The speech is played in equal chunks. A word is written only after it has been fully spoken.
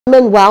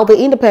Meanwhile, the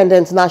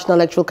Independent National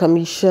Electoral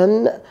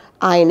Commission,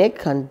 INEC,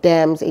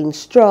 condemns in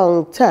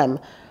strong terms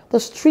the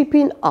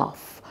stripping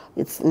off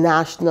its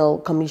national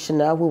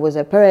commissioner, who was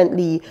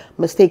apparently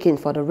mistaken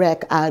for the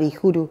wreck Ari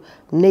Hudu,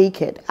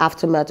 naked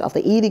aftermath of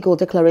the illegal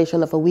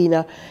declaration of a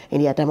winner in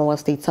the Adamawa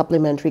State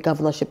supplementary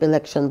governorship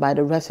election by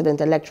the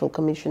Resident Electoral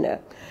Commissioner.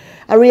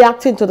 And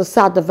reacting to the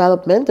sad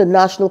development, the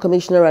National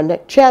Commissioner and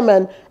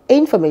Chairman,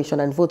 Information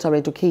and Voter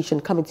Education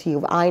Committee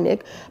of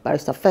INEC,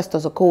 Barrister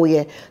Festus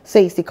Okoye,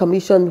 says the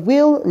Commission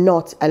will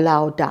not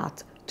allow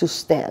that to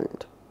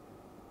stand.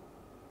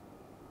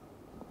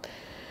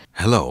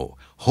 Hello,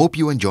 hope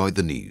you enjoyed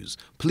the news.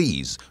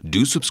 Please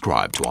do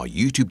subscribe to our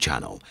YouTube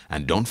channel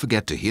and don't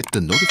forget to hit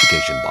the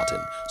notification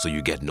button so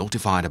you get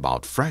notified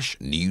about fresh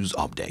news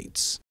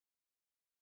updates.